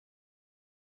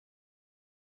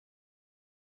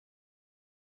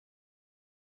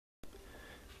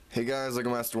Hey guys,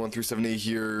 Lego Master 1378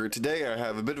 here. Today I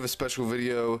have a bit of a special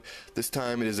video. This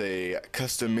time it is a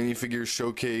custom minifigure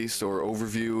showcase or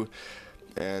overview.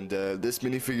 And this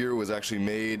minifigure was actually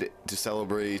made to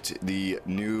celebrate the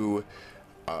new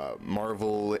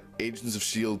Marvel Agents of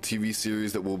S.H.I.E.L.D. TV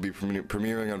series that will be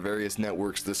premiering on various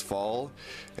networks this fall.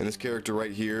 And this character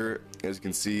right here, as you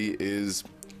can see, is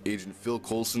Agent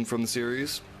Coulson from the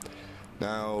series.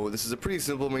 Now, this is a pretty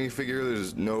simple minifigure.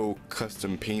 There's no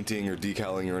custom painting or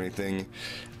decaling or anything,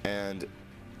 and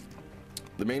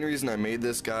the main reason I made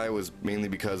this guy was mainly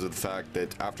because of the fact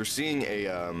that after seeing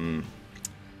a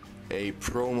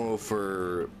promo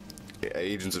for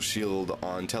Agents of S.H.I.E.L.D.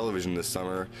 on television this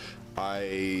summer,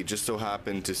 I just so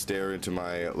happened to stare into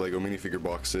my Lego minifigure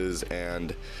boxes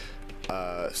and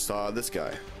saw this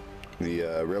guy,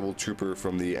 the Rebel Trooper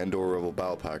from the Endor Rebel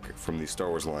Battle Pack from the Star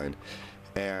Wars line.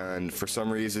 And for some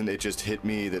reason it just hit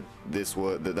me that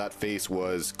that face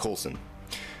was Coulson.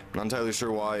 I'm not entirely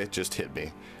sure why, it just hit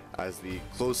me as the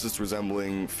closest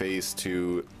resembling face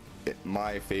to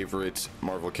my favorite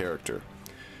Marvel character.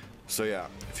 So yeah,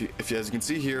 as you can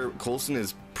see here, Coulson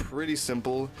is pretty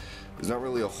simple. There's not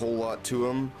really a whole lot to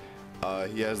him.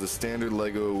 He has the standard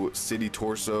Lego city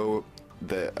torso,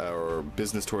 or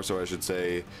business torso I should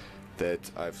say,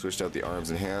 that I've switched out the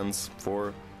arms and hands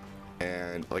for.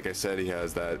 And like I said, he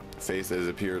has that face that has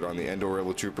appeared on the Endor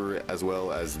Rebel Trooper, as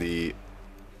well as the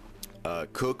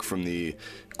Cook from the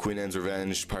Queen Anne's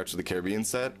Revenge Pirates of the Caribbean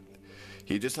set.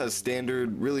 He just has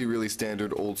standard, really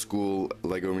standard old school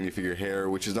Lego minifigure hair,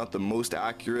 which is not the most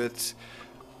accurate.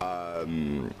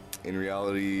 In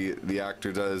reality, the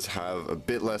actor does have a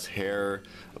bit less hair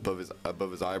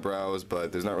above his eyebrows,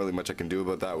 but there's not really much I can do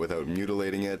about that without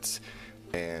mutilating it.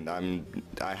 And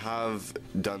I have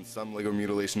done some Lego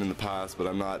mutilation in the past, but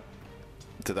I'm not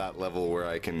to that level where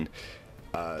I can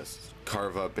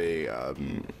carve up a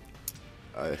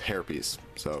hairpiece.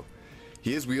 So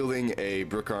he is wielding a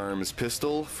Brookarms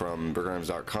pistol from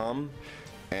brookarms.com,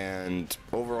 and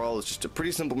overall it's just a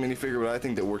pretty simple minifigure, but I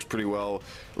think that works pretty well.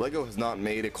 Lego has not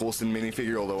made a Coulson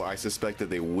minifigure, although I suspect that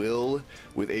they will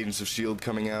with Agents of S.H.I.E.L.D.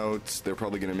 coming out. They're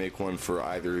probably going to make one for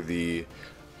either the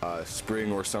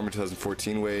spring or summer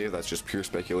 2014 wave. That's just pure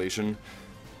speculation.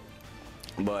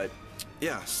 But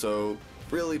yeah, so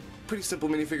really pretty simple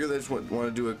minifigure that I just want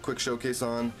to do a quick showcase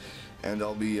on, and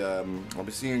I'll be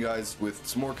seeing you guys with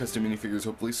some more custom minifigures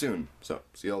hopefully soon. So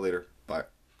see y'all later. Bye.